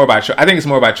is more about I think it's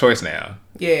more about choice now.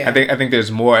 Yeah. I think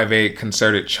there's more of a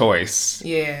concerted choice.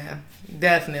 Yeah,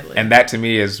 definitely. And that to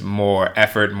me is more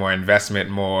effort, more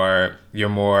investment,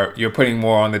 you're putting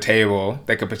more on the table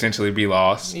that could potentially be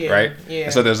lost, right? Yeah.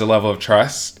 And so there's a level of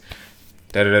trust.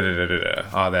 All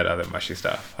that other mushy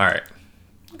stuff. All right.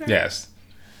 Okay. Yes.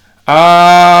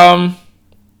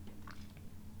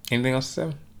 Anything else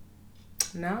to say?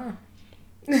 No.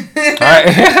 All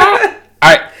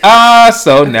right.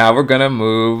 So now we're gonna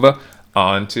move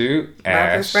on to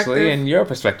Ashley and your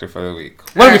perspective for the week.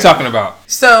 What are we talking about?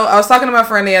 So I was talking to my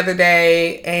friend the other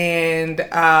day, and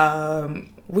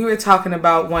we were talking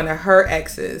about one of her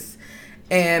exes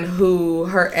and who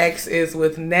her ex is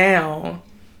with now,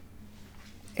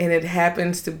 and it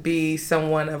happens to be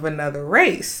someone of another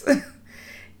race.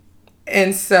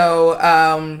 And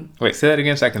so wait, say that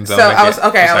again so I can zone. So I was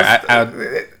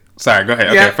sorry, go ahead.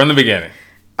 Okay, from the beginning.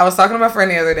 I was talking to my friend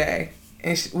the other day,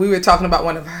 and we were talking about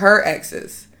one of her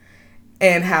exes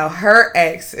and how her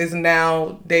ex is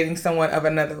now dating someone of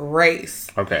another race.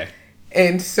 Okay.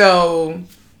 And so,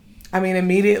 I mean,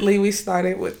 immediately we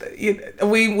started with,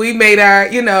 we made our,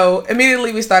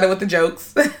 immediately we started with the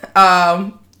jokes.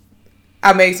 I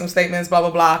made some statements, blah,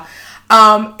 blah, blah.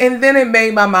 And then it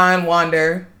made my mind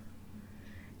wander.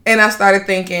 And I started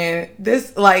thinking,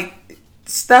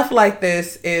 stuff like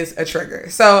this is a trigger.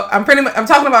 So I'm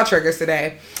talking about triggers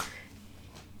today.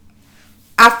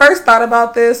 I first thought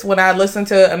about this when I listened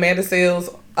to Amanda Seales'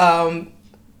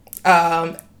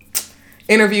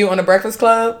 interview on The Breakfast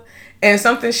Club, and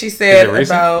something she said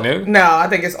about no, I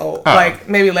think it's old, like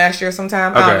maybe last year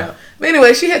sometime. Okay. I don't know. But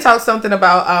anyway, she had talked something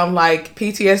about like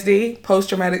PTSD, post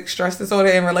traumatic stress disorder,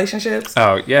 in relationships.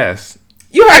 Oh yes.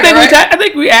 You heard it, right? I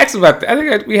think we asked about that. I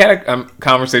think we had a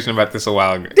conversation about this a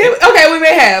while ago. Okay, we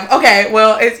may have. Okay,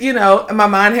 well, it's my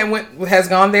mind has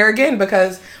gone there again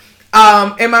because,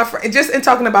 just in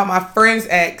talking about my friend's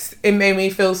ex, it made me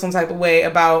feel some type of way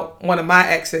about one of my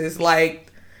exes,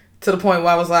 like to the point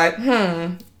where I was like,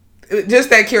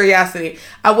 just that curiosity.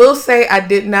 I will say I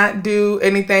did not do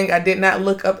anything. I did not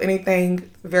look up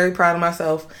anything. Very proud of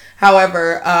myself.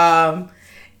 However,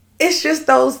 it's just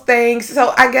those things.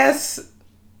 So I guess.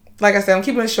 Like I said, I'm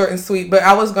keeping it short and sweet, but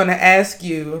I was going to ask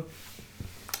you,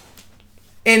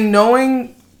 in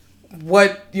knowing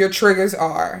what your triggers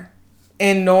are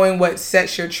and knowing what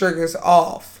sets your triggers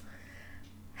off,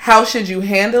 how should you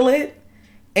handle it?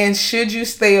 And should you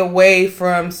stay away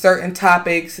from certain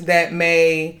topics that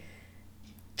may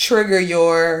trigger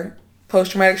your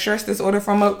post-traumatic stress disorder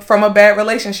from a bad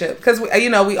relationship? Because, I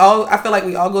feel like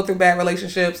we all go through bad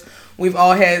relationships. We've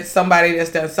all had somebody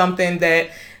that's done something that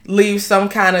leave some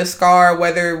kind of scar,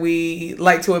 whether we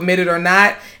like to admit it or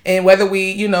not, and whether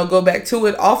we, go back to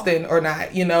it often or not.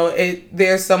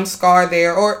 There's some scar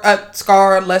there, or a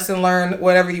scar, lesson learned,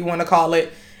 whatever you want to call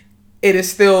it. It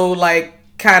is still like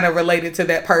kind of related to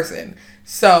that person.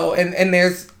 So, and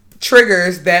there's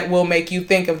triggers that will make you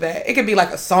think of that. It could be like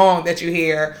a song that you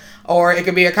hear, or it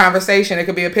could be a conversation. It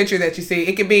could be a picture that you see.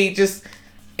 It could be just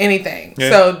anything. Yeah.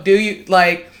 So do you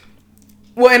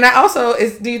and I also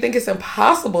do you think it's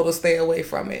impossible to stay away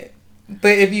from it?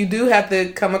 But if you do have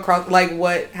to come across,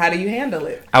 how do you handle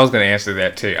it? I was going to answer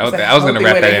that too. I was going to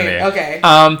wrap that in there. Okay.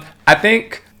 I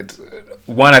think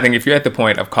if you're at the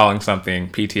point of calling something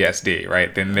PTSD,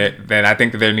 right, then I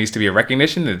think that there needs to be a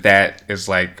recognition that is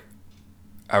like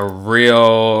a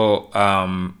real,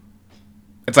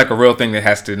 it's like a real thing that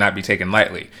has to not be taken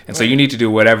lightly. And so you need to do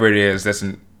whatever it is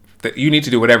you need to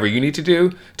do whatever you need to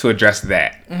do to address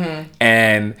that. Mm-hmm.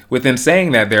 And within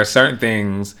saying that, there are certain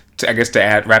things, to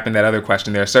add, wrapping that other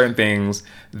question, there are certain things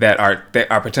that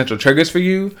are potential triggers for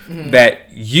you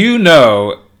that you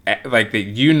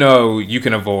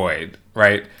can avoid,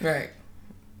 right? Right.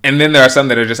 And then there are some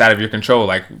that are just out of your control,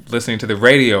 like listening to the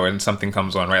radio and something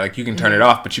comes on, right? Like you can turn it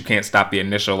off, but you can't stop the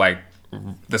initial, like,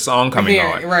 the song coming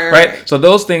on. Right? So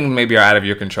those things maybe are out of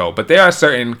your control. But there are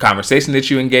certain conversations that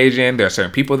you engage in. There are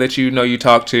certain people that you know you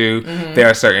talk to. There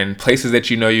are certain places that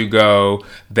you know you go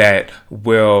that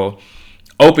will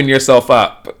open yourself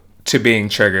up to being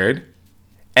triggered.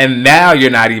 And now you're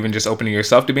not even just opening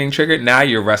yourself to being triggered. Now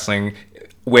you're wrestling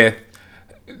with,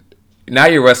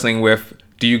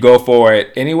 do you go for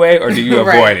it anyway, or do you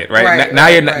avoid it? Right. Now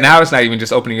it's not even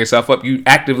just opening yourself up. You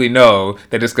actively know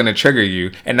that it's going to trigger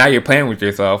you, and now you're playing with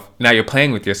yourself. Now you're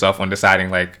playing with yourself on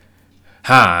deciding, like,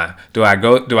 do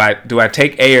I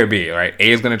take A or B? Right.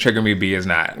 A is going to trigger me. B is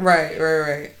not.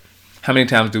 Right. How many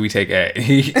times do we take A?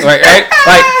 right.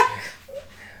 Like.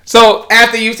 So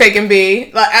after you've taken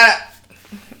B, like,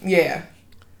 yeah.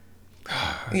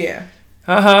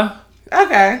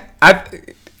 Okay.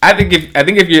 I think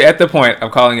if you're at the point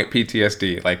of calling it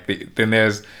PTSD, like then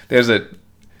there's a,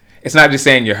 it's not just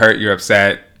saying you're hurt, you're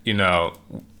upset, you know,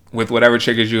 with whatever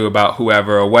triggers you about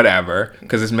whoever or whatever,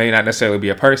 because this may not necessarily be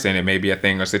a person, it may be a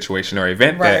thing or situation or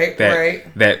event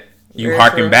that you Very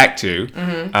harken true. back to.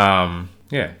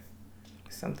 Yeah.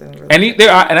 Something really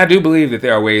And I do believe that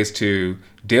there are ways to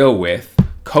deal with,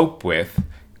 cope with,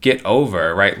 get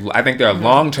over, right? I think there are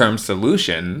long-term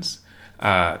solutions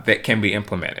that can be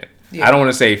implemented. Yeah. I don't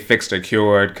want to say fixed or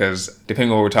cured, because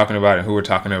depending on what we're talking about and who we're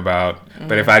talking about.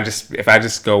 But if I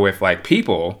just go with, like,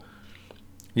 people,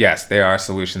 yes, there are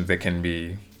solutions that can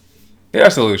be. There are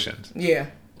solutions. Yeah.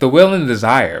 The will and the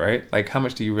desire, right? Like, how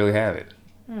much do you really have it?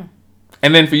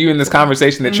 And then for you in this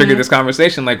conversation that triggered this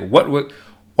conversation, like,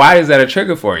 why is that a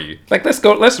trigger for you? Like, let's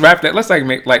wrap that. Let's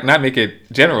not make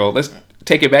it general. Let's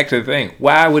take it back to the thing.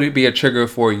 Why would it be a trigger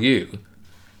for you?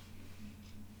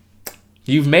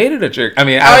 You've made it a trigger. I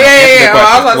mean, yeah. Well,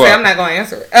 I was about to say I'm not going to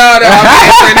answer it. Oh no,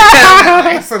 I'm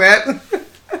not answer that.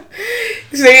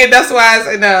 See, that's why I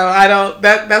say no. I don't.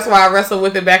 That's why I wrestle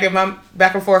with it back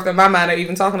and forth in my mind,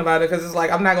 even talking about it, because it's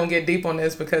like I'm not going to get deep on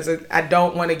this because I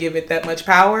don't want to give it that much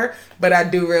power. But I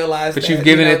do realize. But you've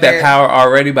given it that power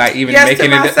already by even making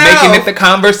it the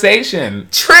conversation.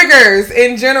 Triggers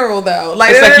in general, though.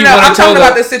 Like, no. I'm talking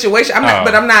about the situation.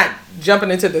 I'm not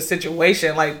jumping into the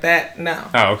situation like that. No.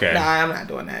 Oh, okay. No, I'm not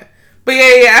doing that. But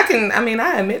yeah,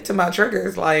 I admit to my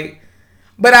triggers, like,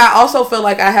 but I also feel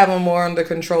like I have them more under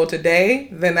control today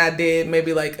than I did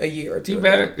maybe like a year or two ago.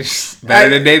 Better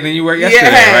today than you were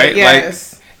yesterday, right?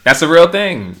 Yes. Like, that's a real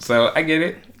thing. So I get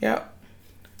it. Yep.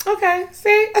 Okay.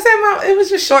 See, I said it was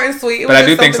just short and sweet. But I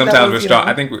do think sometimes we're strong.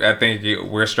 I think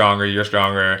we're stronger. You're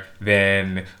stronger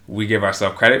than we give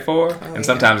ourselves credit for, and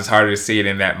sometimes it's harder to see it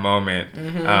in that moment.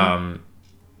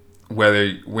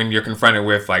 When you're confronted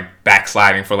with, like,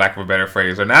 backsliding, for lack of a better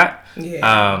phrase, or not.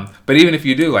 Yeah. But even if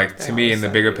you do, like, to me, in the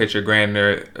bigger picture,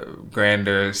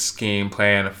 grander scheme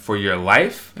plan for your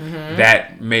life,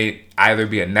 that may either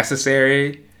be a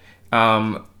necessary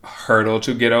hurdle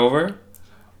to get over,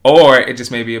 or it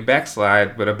just may be a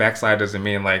backslide. But a backslide doesn't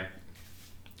mean, like,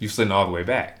 you've slid all the way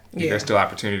back. Yeah. There's still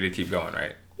opportunity to keep going,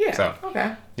 right? Yeah. So,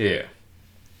 okay. Yeah.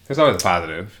 There's always a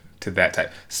positive to that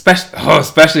type,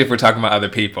 especially if we're talking about other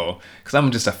people, because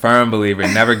I'm just a firm believer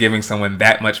in never giving someone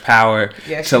that much power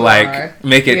to, like,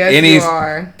 make it any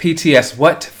PTS.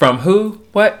 What from who?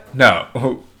 What?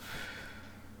 No.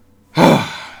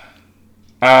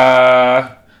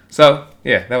 So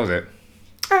yeah, that was it.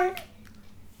 All right.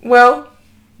 Well,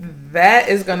 that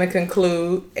is going to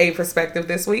conclude A Perspective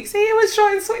this week. See, it was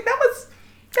short and sweet. That was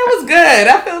good.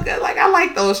 I feel good. Like, I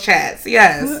like those chats.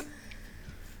 Yes.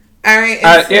 All right.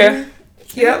 Yeah.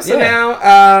 Yep. So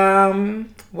now,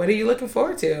 what are you looking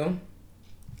forward to?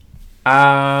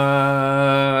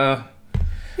 I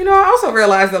also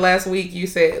realized that last week you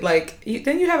said, like,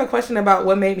 didn't you have a question about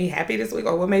what made me happy this week,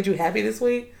 or what made you happy this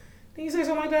week? Didn't you say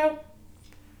something like that?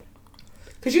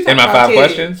 Because you talked about 5 kids.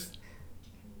 questions.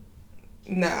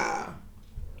 Nah.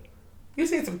 You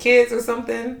seen some kids or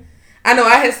something? I know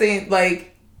I had seen,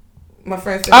 like, my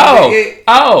friends.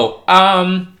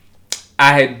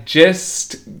 I had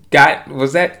just got,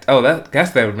 that would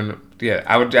have been, yeah,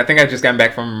 I think I just gotten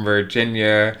back from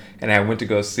Virginia, and I went to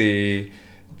go see,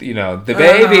 the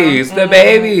babies.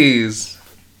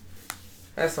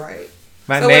 That's right.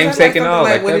 My namesake and all,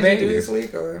 like, what the did babies. You do this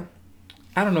week, or?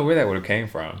 I don't know where that would have came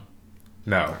from.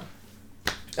 No.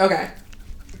 Okay.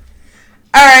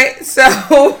 All right,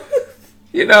 so.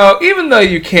 Even though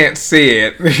you can't see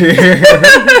it,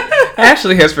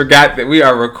 Ashley has forgot that we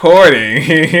are recording.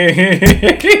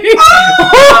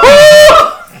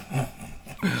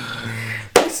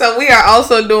 So we are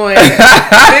also doing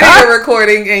video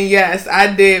recording, and yes,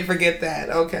 I did forget that.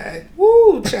 Okay.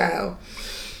 Woo, child.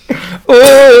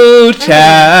 Ooh,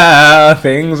 child,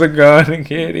 things are gonna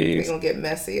get It's easy. gonna get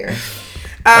messier.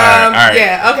 All right.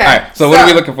 Yeah. Okay. All right. So what are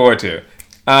we looking forward to?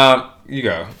 You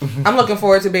go. I'm looking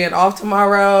forward to being off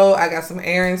tomorrow. I got some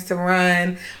errands to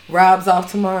run. Rob's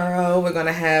off tomorrow. We're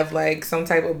gonna have like some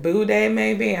type of boo day,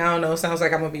 maybe. I don't know. Sounds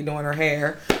like I'm gonna be doing her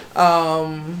hair.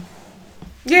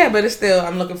 Yeah, but it's still.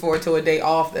 I'm looking forward to a day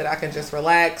off that I can just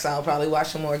relax. I'll probably watch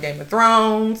some more Game of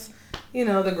Thrones. You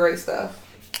know, the great stuff.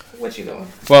 What you doing?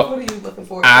 Well, what are you looking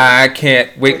forward to? I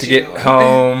can't wait to get doing?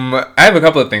 home. I have a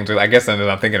couple of things, I guess, that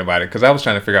I'm thinking about it, because I was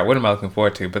trying to figure out what am I looking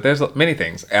forward to. But there's many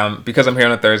things. Because I'm here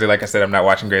on a Thursday, like I said, I'm not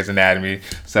watching Grey's Anatomy,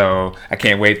 so I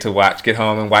can't wait to get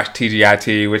home and watch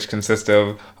TGIT, which consists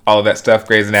of all of that stuff,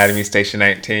 Grey's Anatomy, Station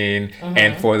 19,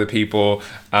 and For the People.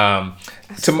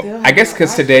 I guess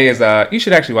because today is, you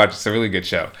should actually watch it. It's a really good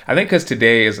show. I think because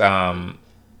today is,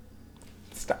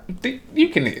 you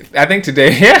can. I think today.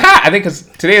 I think because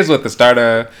today is what the start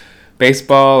of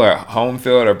baseball or home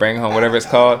field or bring home, whatever it's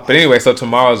called. But anyway, so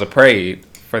tomorrow's a parade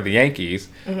for the Yankees,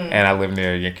 and I live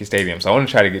near Yankee Stadium, so I want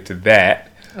to try to get to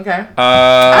that. Okay.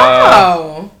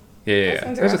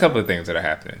 Yeah. There's a couple of things that are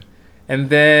happening, and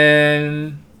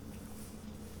then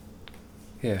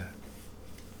Okay.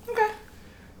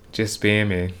 just being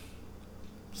me.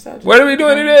 So What are we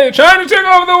doing today? Trying to take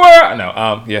over the world?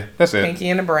 No, yeah, that's it. Pinky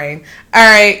in the brain. All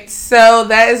right, so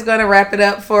that is going to wrap it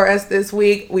up for us this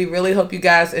week. We really hope you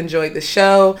guys enjoyed the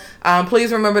show.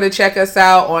 Please remember to check us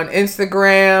out on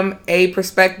Instagram,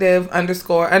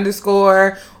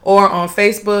 ___ or on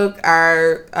Facebook.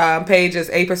 Our page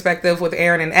is A Perspective with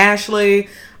Aaron and Ashley.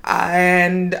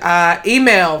 And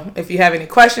email if you have any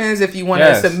questions, if you want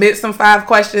to submit some 5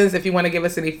 questions, if you want to give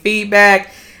us any feedback,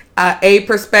 A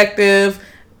Perspective,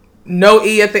 no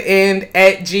E at the end,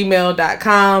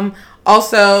 @gmail.com.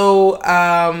 Also,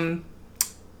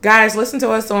 guys, listen to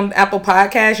us on Apple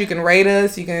Podcasts. You can rate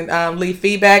us. You can leave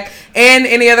feedback. And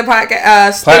any other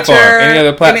podcast, Stitcher. Any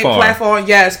other platform. Any platform.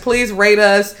 Yes, please rate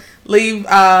us. Leave.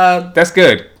 That's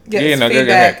good. Yes, Go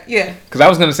feedback. ahead. Yeah. Because I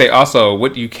was going to say also,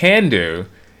 what you can do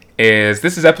is,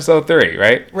 this is episode 3,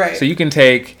 right? Right. So you can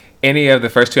take any of the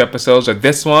first 2 episodes, or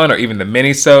this one, or even the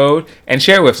mini-sode, and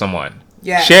share it with someone.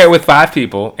 Yes. Share it with 5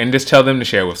 people and just tell them to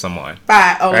share with someone.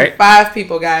 5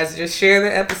 people, guys. Just share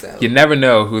the episode. You never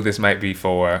know who this might be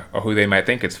for or who they might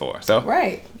think it's for. So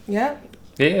Right. Yep.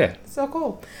 Yeah. So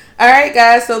cool. All right,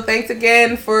 guys. So thanks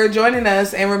again for joining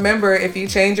us. And remember, if you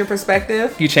change your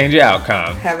perspective, You change your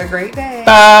outcome. have a great day.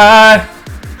 Bye.